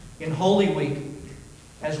In Holy Week,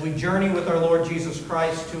 as we journey with our Lord Jesus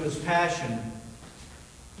Christ to His Passion,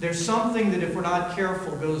 there's something that if we're not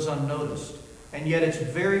careful goes unnoticed. And yet it's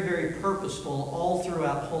very, very purposeful all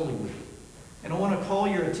throughout Holy Week. And I want to call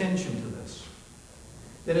your attention to this.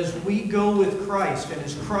 That as we go with Christ, and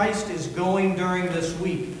as Christ is going during this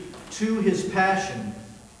week to His Passion,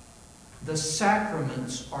 the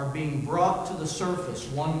sacraments are being brought to the surface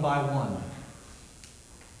one by one.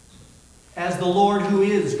 As the Lord, who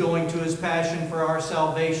is going to His Passion for our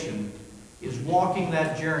salvation, is walking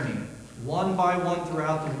that journey one by one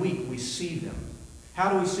throughout the week, we see them.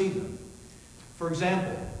 How do we see them? For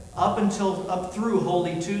example, up through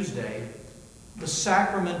Holy Tuesday, the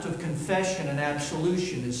sacrament of confession and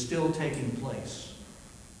absolution is still taking place.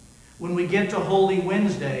 When we get to Holy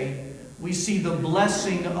Wednesday, we see the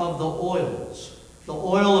blessing of the oils. The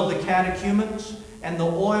oil of the catechumens and the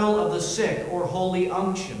oil of the sick, or holy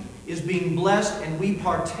unction, is being blessed, and we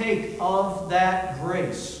partake of that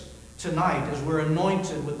grace tonight as we're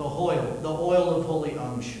anointed with the oil of holy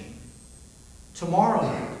unction. Tomorrow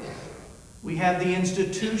night, we have the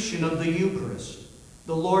institution of the Eucharist,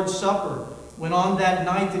 the Lord's Supper, when on that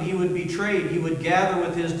night that He would be betrayed, He would gather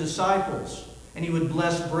with His disciples, and He would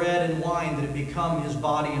bless bread and wine that had become His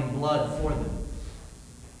body and blood for them.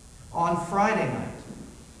 On Friday night,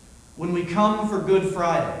 when we come for Good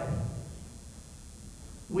Friday,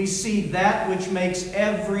 we see that which makes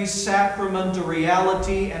every sacrament a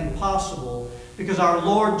reality and possible, because our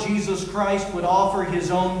Lord Jesus Christ would offer His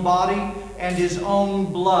own body and His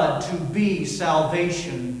own blood to be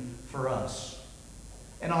salvation for us.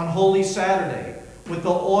 And on Holy Saturday, with the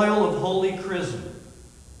oil of Holy Chrism,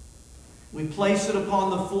 we place it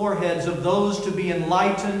upon the foreheads of those to be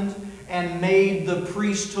enlightened and made the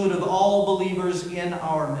priesthood of all believers in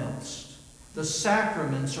our midst. The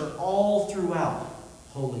sacraments are all throughout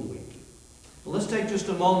Holy Week. But let's take just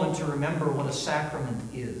a moment to remember what a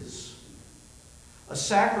sacrament is. A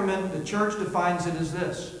sacrament, the Church defines it as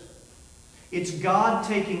this. It's God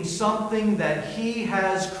taking something that He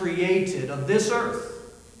has created of this earth,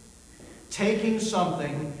 taking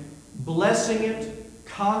something, blessing it,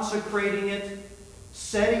 consecrating it,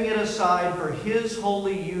 setting it aside for His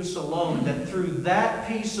holy use alone, that through that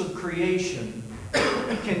piece of creation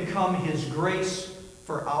can come His grace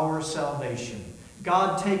for our salvation.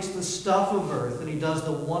 God takes the stuff of earth and He does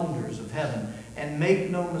the wonders of heaven. And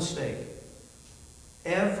make no mistake,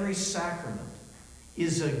 every sacrament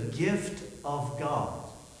is a gift of God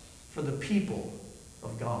for the people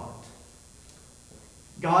of God.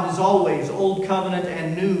 God has always, Old Covenant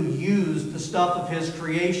and New, used the stuff of His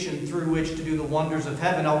creation through which to do the wonders of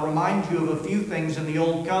heaven. I'll remind you of a few things in the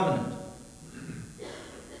Old Covenant.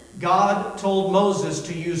 God told Moses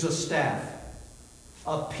to use a staff,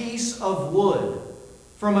 a piece of wood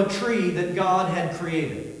from a tree that God had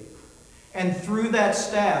created. And through that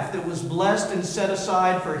staff that was blessed and set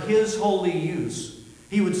aside for His holy use,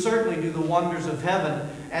 He would certainly do the wonders of heaven,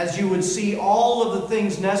 as you would see all of the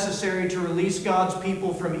things necessary to release God's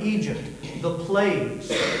people from Egypt, the plagues,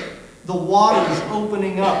 the waters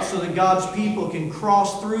opening up so that God's people can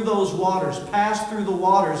cross through those waters, pass through the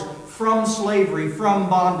waters from slavery, from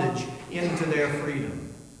bondage, into their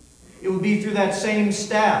freedom. It would be through that same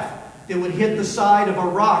staff that would hit the side of a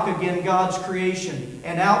rock, again God's creation,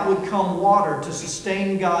 and out would come water to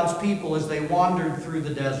sustain God's people as they wandered through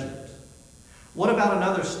the desert. What about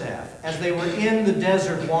another staff? As they were in the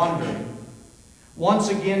desert wandering, once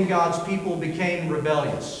again God's people became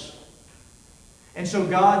rebellious. And so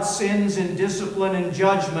God sends in discipline and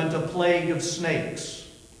judgment a plague of snakes.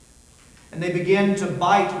 And they begin to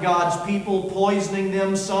bite God's people, poisoning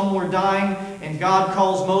them. Some were dying. And God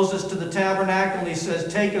calls Moses to the tabernacle and He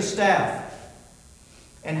says, take a staff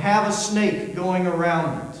and have a snake going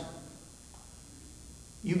around it.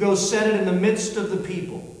 You go set it in the midst of the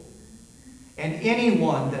people. And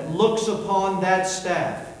anyone that looks upon that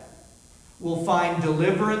staff will find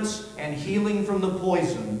deliverance and healing from the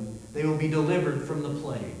poison. They will be delivered from the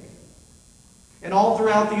plague. And all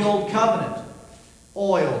throughout the Old Covenant,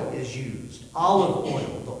 oil is used. Olive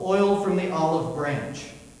oil, the oil from the olive branch.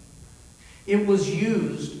 It was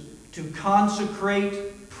used to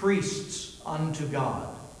consecrate priests unto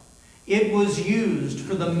God. It was used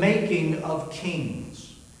for the making of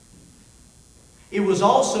kings. It was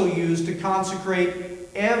also used to consecrate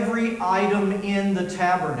every item in the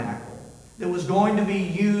tabernacle that was going to be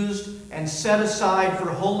used and set aside for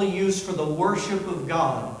holy use for the worship of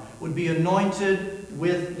God would be anointed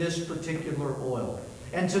with this particular oil.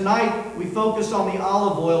 And tonight we focus on the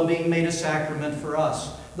olive oil being made a sacrament for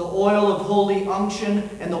us. The oil of holy unction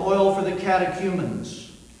and the oil for the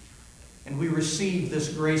catechumens. And we receive this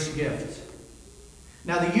grace gift.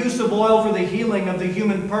 Now, the use of oil for the healing of the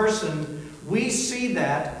human person, we see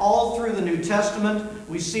that all through the New Testament.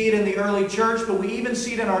 We see it in the early church, but we even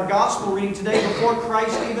see it in our gospel reading today before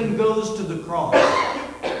Christ even goes to the cross.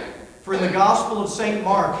 For in the Gospel of St.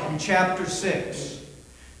 Mark in chapter 6,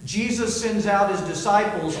 Jesus sends out his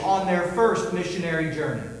disciples on their first missionary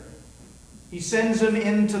journey. He sends them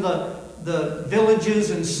into the villages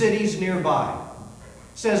and cities nearby.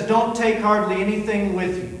 Says, don't take hardly anything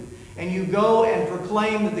with you. And you go and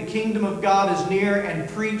proclaim that the kingdom of God is near and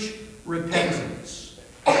preach repentance.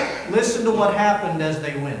 Listen to what happened as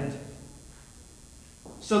they went.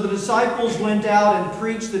 So the disciples went out and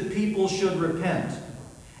preached that people should repent.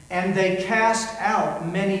 And they cast out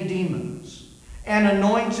many demons and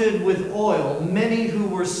anointed with oil many who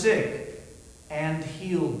were sick and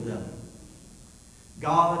healed them.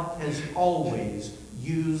 God has always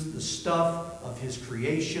used the stuff of his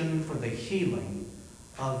creation for the healing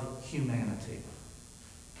of humanity.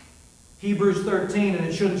 Hebrews 13, and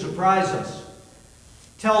it shouldn't surprise us,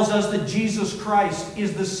 tells us that Jesus Christ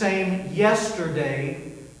is the same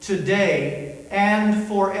yesterday, today, and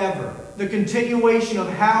forever. The continuation of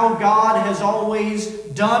how God has always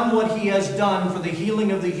done what he has done for the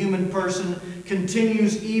healing of the human person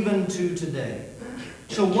continues even to today.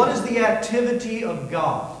 So what is the activity of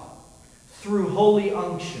God through holy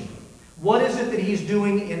unction? What is it that he's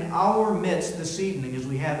doing in our midst this evening as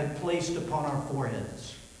we have it placed upon our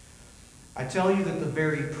foreheads? I tell you that the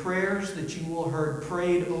very prayers that you will heard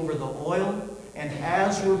prayed over the oil, and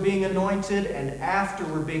as we're being anointed and after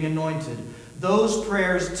we're being anointed, those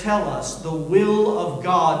prayers tell us the will of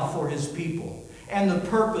God for his people and the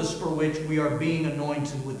purpose for which we are being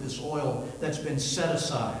anointed with this oil that's been set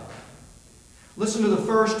aside. Listen to the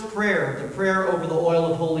first prayer, the prayer over the oil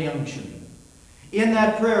of holy unction. In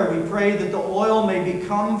that prayer, we pray that the oil may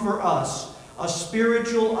become for us a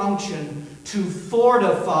spiritual unction to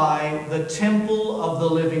fortify the temple of the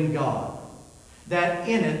living God, that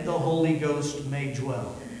in it the Holy Ghost may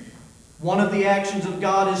dwell. One of the actions of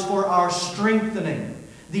God is for our strengthening,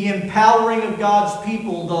 the empowering of God's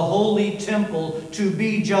people, the holy temple, to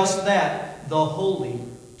be just that, the holy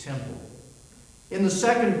temple. In the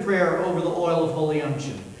second prayer over the oil of holy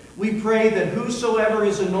unction, we pray that whosoever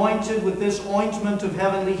is anointed with this ointment of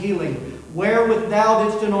heavenly healing, wherewith thou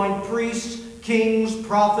didst anoint priests, kings,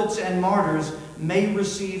 prophets, and martyrs, may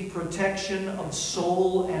receive protection of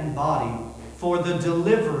soul and body for the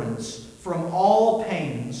deliverance from all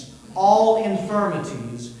pains, all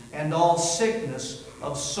infirmities, and all sickness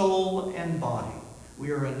of soul and body.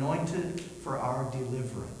 We are anointed for our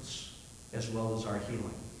deliverance as well as our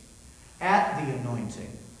healing. At the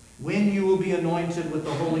anointing, when you will be anointed with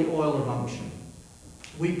the holy oil of unction,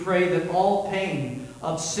 we pray that all pain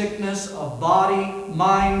of sickness of body,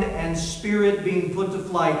 mind, and spirit being put to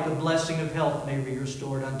flight, the blessing of health may be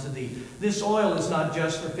restored unto thee. This oil is not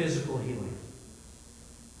just for physical healing.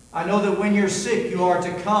 I know that when you're sick, you are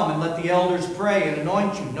to come and let the elders pray and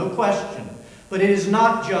anoint you, no question. But it is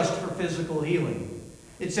not just for physical healing.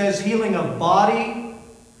 It says healing of body,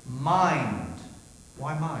 mind.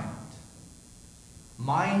 Why mind?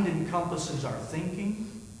 Mind encompasses our thinking,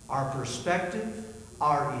 our perspective,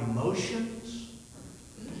 our emotions.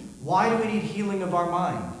 Why do we need healing of our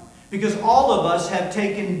mind? Because all of us have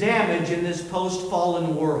taken damage in this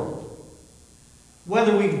post-fallen world.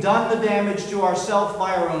 Whether we've done the damage to ourselves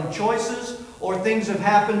by our own choices or things have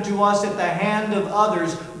happened to us at the hand of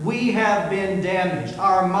others, we have been damaged.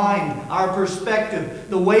 Our mind, our perspective,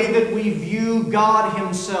 the way that we view God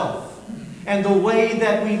himself, and the way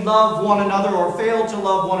that we love one another or fail to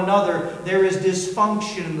love one another, there is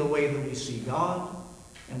dysfunction in the way that we see God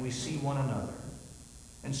and we see one another.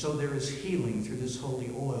 And so there is healing through this holy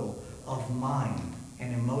oil of mind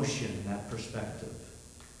and emotion in that perspective.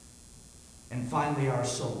 And finally, our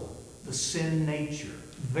soul, the sin nature,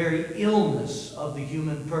 very illness of the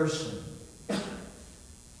human person,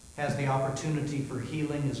 has the opportunity for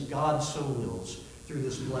healing as God so wills through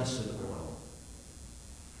this blessed oil.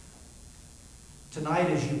 Tonight,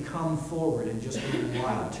 as you come forward in just a little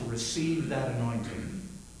while to receive that anointing,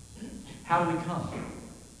 how do we come?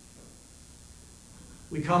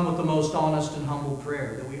 We come with the most honest and humble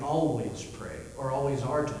prayer that we always pray, or always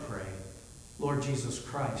are to pray. Lord Jesus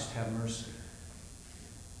Christ, have mercy.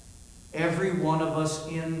 Every one of us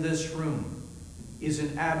in this room is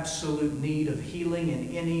in absolute need of healing in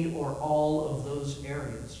any or all of those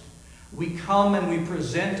areas. We come and we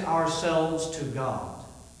present ourselves to God.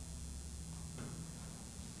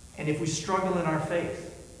 And if we struggle in our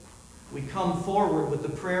faith, we come forward with the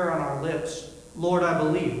prayer on our lips. Lord, I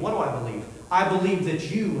believe. What do I believe? I believe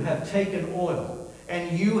that you have taken oil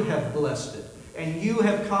and you have blessed it and you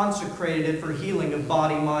have consecrated it for healing of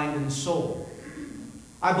body, mind, and soul.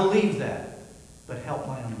 I believe that, but help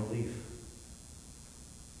my unbelief.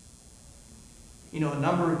 You know, a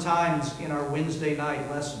number of times in our Wednesday night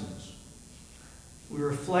lessons, we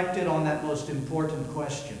reflected on that most important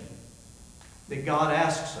question that God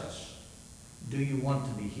asks us: do you want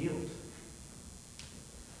to be healed?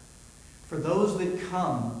 For those that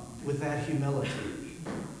come with that humility,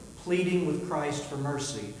 pleading with Christ for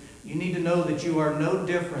mercy, you need to know that you are no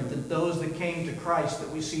different than those that came to Christ that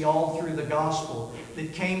we see all through the gospel,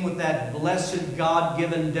 that came with that blessed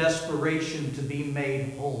God-given desperation to be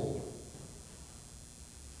made whole.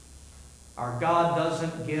 Our God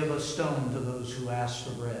doesn't give a stone to those who ask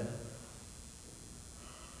for bread.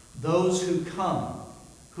 Those who come,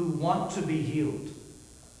 who want to be healed,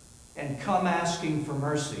 and come asking for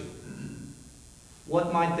mercy,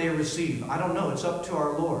 what might they receive? I don't know. It's up to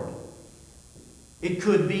our Lord. It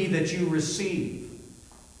could be that you receive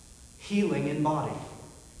healing in body.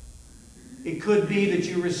 It could be that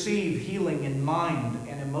you receive healing in mind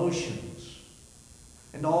and emotions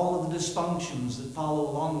and all of the dysfunctions that follow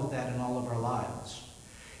along with that in all of our lives.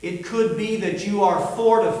 It could be that you are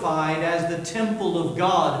fortified as the temple of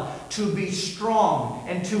God to be strong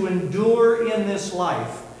and to endure in this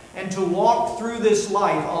life and to walk through this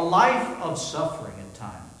life, a life of suffering at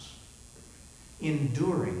times,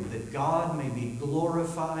 enduring that God may be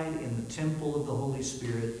glorified in the temple of the Holy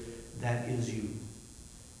Spirit that is you.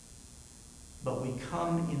 But we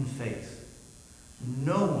come in faith,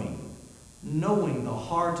 knowing the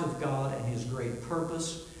heart of God and His great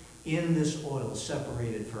purpose in this oil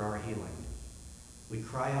separated for our healing. We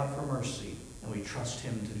cry out for mercy, and we trust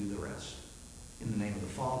Him to do the rest. In the name of the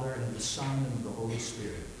Father, and of the Son, and of the Holy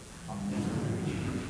Spirit. Amen.